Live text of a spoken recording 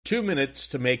2 minutes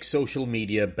to make social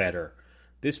media better.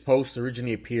 This post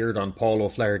originally appeared on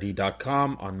paulof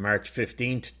on March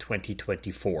 15th,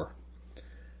 2024.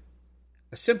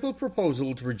 A simple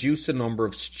proposal to reduce the number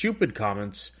of stupid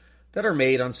comments that are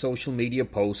made on social media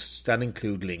posts that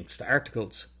include links to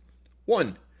articles.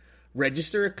 1.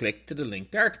 Register a click to the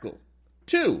linked article.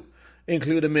 2.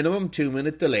 Include a minimum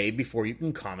 2-minute delay before you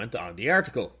can comment on the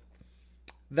article.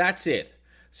 That's it.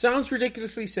 Sounds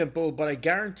ridiculously simple, but I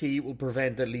guarantee it will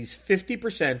prevent at least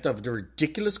 50% of the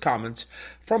ridiculous comments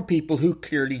from people who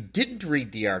clearly didn't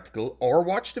read the article or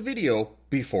watch the video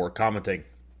before commenting.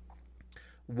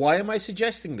 Why am I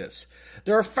suggesting this?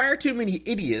 There are far too many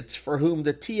idiots for whom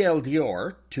the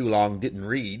TLDR, too long didn't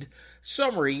read,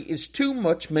 summary is too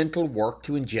much mental work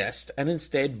to ingest and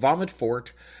instead vomit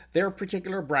forth their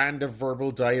particular brand of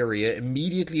verbal diarrhea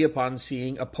immediately upon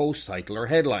seeing a post title or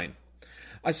headline.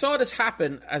 I saw this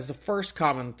happen as the first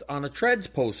comment on a Threads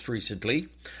post recently.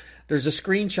 There's a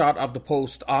screenshot of the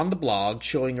post on the blog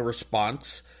showing a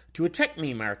response to a tech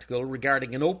meme article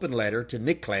regarding an open letter to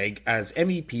Nick Clegg as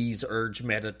MEPs urge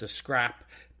Meta to scrap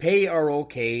pay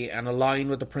ROK and align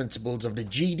with the principles of the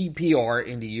GDPR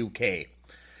in the UK.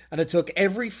 And it took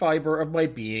every fibre of my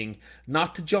being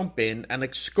not to jump in and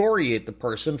excoriate the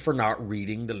person for not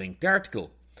reading the linked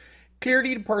article.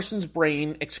 Clearly the person's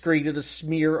brain excreted a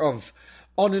smear of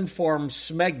uninformed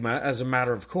smegma as a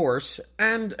matter of course,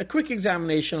 and a quick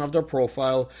examination of their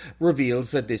profile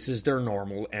reveals that this is their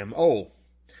normal MO.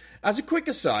 As a quick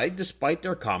aside, despite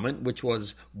their comment, which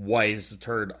was, why is the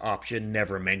third option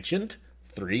never mentioned?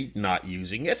 3. Not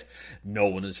using it. No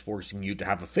one is forcing you to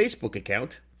have a Facebook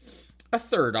account. A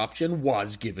third option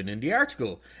was given in the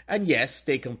article, and yes,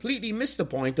 they completely missed the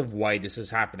point of why this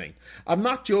is happening. I'm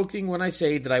not joking when I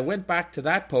say that I went back to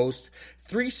that post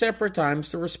 3 separate times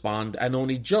to respond and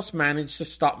only just managed to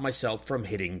stop myself from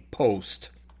hitting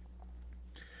post.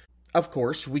 Of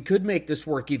course, we could make this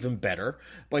work even better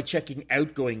by checking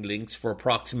outgoing links for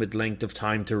approximate length of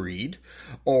time to read,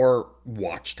 or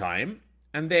watch time,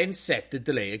 and then set the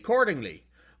delay accordingly.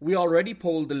 We already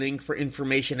polled the link for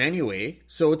information anyway,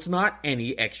 so it's not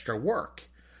any extra work.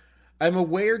 I'm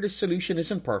aware this solution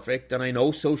isn't perfect, and I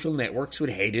know social networks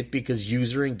would hate it because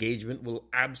user engagement will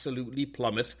absolutely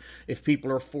plummet if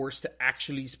people are forced to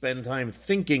actually spend time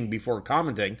thinking before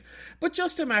commenting, but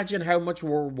just imagine how much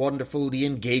more wonderful the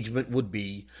engagement would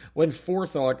be when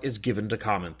forethought is given to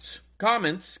comments.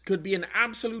 Comments could be an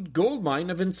absolute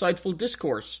goldmine of insightful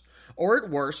discourse, or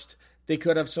at worst, they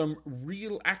could have some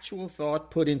real actual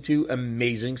thought put into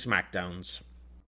amazing smackdowns.